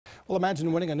Well,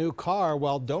 imagine winning a new car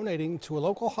while donating to a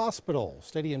local hospital.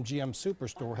 Stadium GM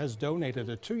Superstore has donated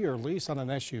a 2-year lease on an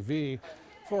SUV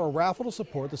for a raffle to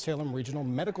support the Salem Regional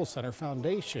Medical Center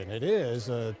Foundation. It is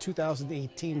a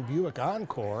 2018 Buick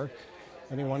Encore.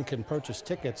 Anyone can purchase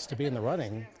tickets to be in the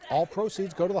running. All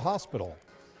proceeds go to the hospital.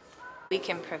 We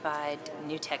can provide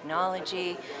new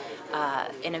technology,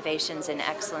 innovations in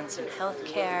excellence in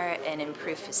healthcare, and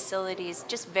improve facilities.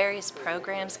 Just various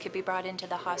programs could be brought into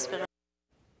the hospital.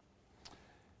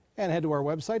 And head to our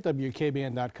website,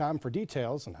 WKBN.com, for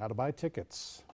details on how to buy tickets.